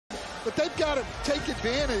but they've got to take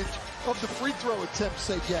advantage of the free throw attempts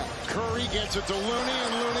they get. Curry gets it to Looney,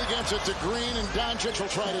 and Looney gets it to Green, and Doncic will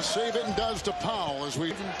try to save it and does to Powell as we...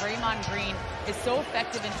 And Draymond Green is so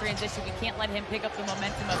effective in transition, we can't let him pick up the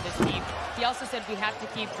momentum of this team. He also said we have to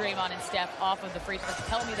keep Draymond and Steph off of the free throws.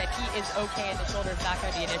 Tell me that he is okay and the shoulder is not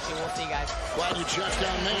going to be an issue. We'll see, guys. Glad you checked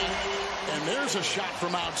on me. And there's a shot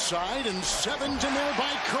from outside, and 7 to nil by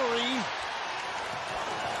Curry.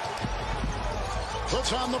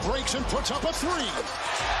 Puts on the brakes and puts up a 3.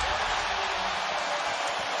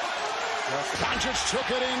 Doncic took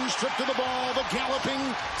it in, stripped to the ball, the galloping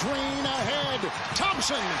Green ahead.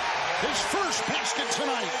 Thompson, his first basket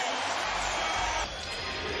tonight.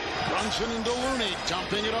 Brunson into Looney,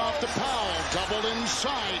 dumping it off to Powell, doubled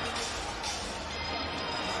inside.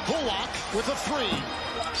 Bullock with a 3.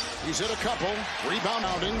 He's hit a couple,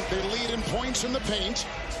 rebounding. They lead in points in the paint.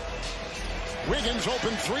 Wiggins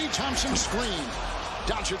open 3, Thompson screen.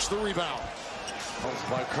 Doncic the rebound. Comes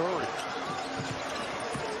by Curry.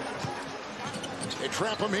 They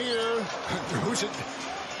trap him here. Throws it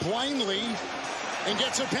blindly and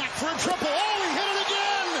gets it back for a triple. Oh, he hit it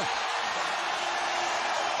again!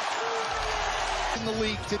 In the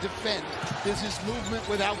league to defend is his movement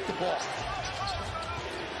without the ball.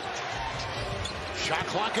 Shot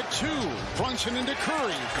clock at 2. Brunson into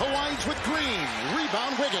Curry. Collides with Green.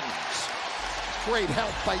 Rebound Wiggins. Great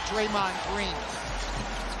help by Draymond Green.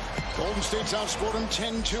 Golden State's outscored him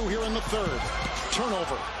 10-2 here in the third.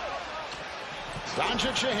 Turnover.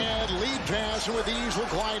 Doncic ahead, lead pass, and with ease will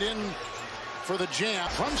glide in for the jam.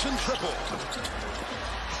 Brunson triple.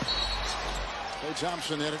 Klay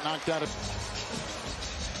Thompson had it knocked out of...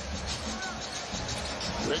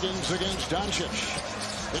 Wiggins against Doncic.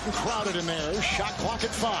 Getting crowded in there. Shot clock at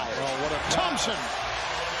 5. Oh, what a pass. Thompson.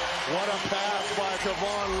 What a pass by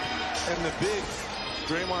Kevon and the bigs,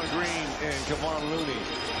 Draymond Green and Kevon Looney.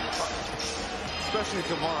 Especially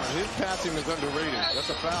Kevon. His passing is underrated. That's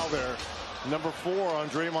a foul there. Number 4 on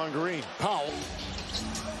Draymond Green. Powell.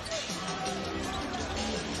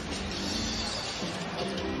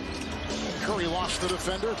 Curry lost the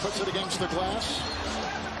defender, puts it against the glass.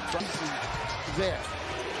 There.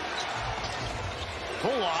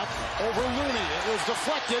 Bullock over Looney. It was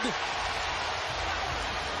deflected.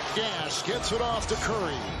 Gas gets it off to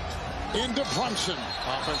Curry. Into Brunson.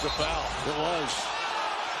 Offensive foul. It was.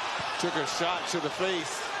 Took a shot to the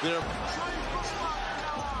face there.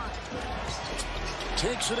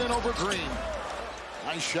 Takes it in over Green.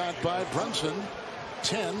 Nice shot by Brunson.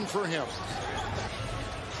 10 for him.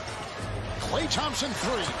 Klay Thompson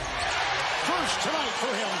 3. First tonight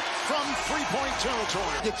for him from three-point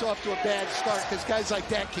territory. Gets off to a bad start because guys like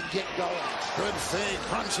that can get going. Good fake.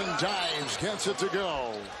 Brunson dives. Gets it to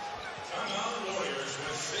go.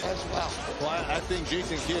 As well. Well, I think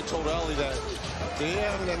Jason Kidd told Ellie that they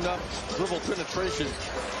haven't enough dribble penetration.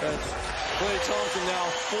 Klay Thompson now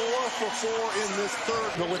 4 for 4 in this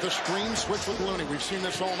third. But with a screen switch with Looney. We've seen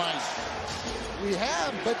this all night. We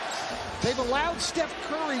have, but they've allowed Steph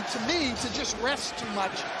Curry, to me, to just rest too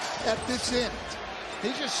much at this end.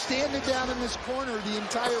 He's just standing down in this corner the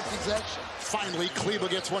entire possession. Finally, Kleber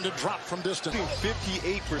gets one to drop from distance.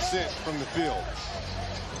 58% from the field.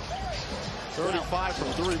 35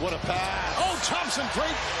 from 3. What a pass. Oh, Thompson,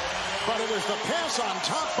 great. But it was the pass on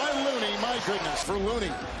top by Looney. My goodness, for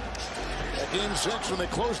Looney. At game 6 when they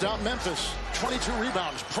closed out Memphis. 22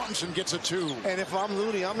 rebounds. Brunson gets a 2. And if I'm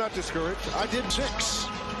Looney, I'm not discouraged. I did 6.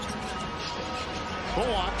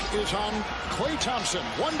 Bullock is on Klay Thompson.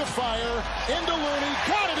 1 to fire. Into Looney.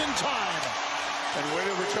 Got it in time. And way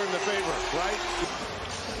to return the favor, right?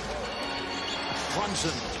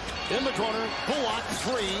 Brunson in the corner. Bullock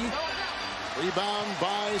 3. Rebound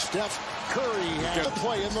by Steph Curry. And the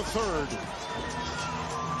play in the third.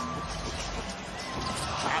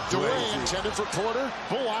 Knocked away, intended for Porter.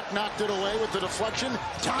 Bullock knocked it away with the deflection.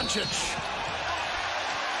 Doncic.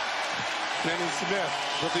 Kenny Smith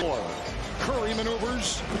with the ball. Curry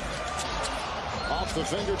maneuvers off the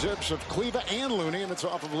fingertips of Kleber and Looney, and it's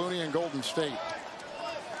off of Looney and Golden State.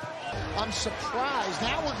 I'm surprised.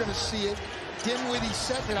 Now we're going to see it. Dinwiddie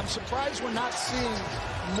set it. I'm surprised we're not seeing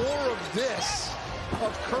more of this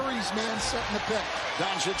of Curry's man setting the pick.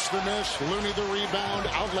 Doncic the miss. Looney the rebound.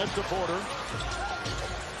 Outlet to Porter.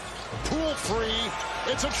 Poole 3.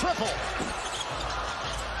 It's a triple.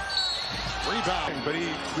 Rebound. But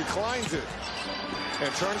he reclines it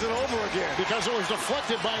and turns it over again. Because it was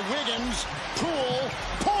deflected by Wiggins. Poole.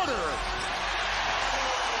 Porter.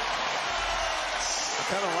 I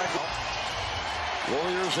kind of like it.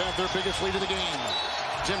 Warriors have their biggest lead of the game.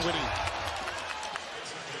 Dinwiddie.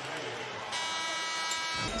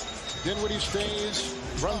 Dinwiddie stays.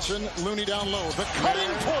 Brunson, Looney down low. The cutting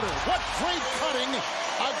Porter. What great cutting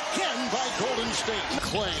again by Golden State.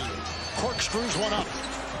 Clay corkscrews one up.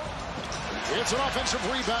 It's an offensive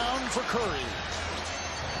rebound for Curry.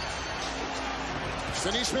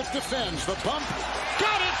 Finney-Smith defends. The bump.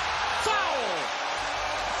 Got it! Foul!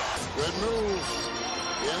 Good move.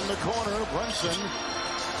 In the corner, Brunson.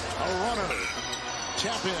 A runner.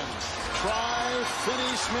 Tap in. Try.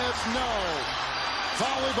 Finney-Smith. No.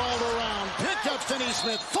 Volleyballed around. Picked up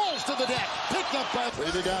Finney-Smith. Falls to the deck. Picked up by...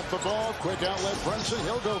 Brady got the ball. Quick outlet. Brunson.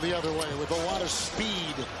 He'll go the other way with a lot of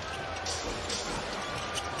speed.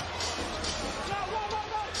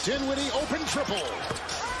 Dinwiddie open triple.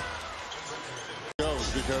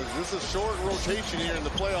 Because this is short rotation here in the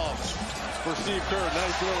playoffs for Steve Kerr.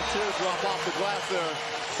 Nice little teardrop off the glass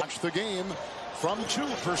there. Watch the game from two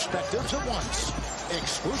perspectives at once.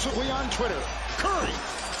 Exclusively on Twitter. Curry.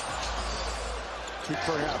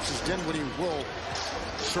 Perhaps as Dinwiddie will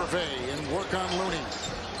survey and work on Looney.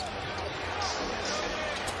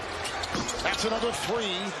 That's another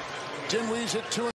three. Dinwiddie's at 2.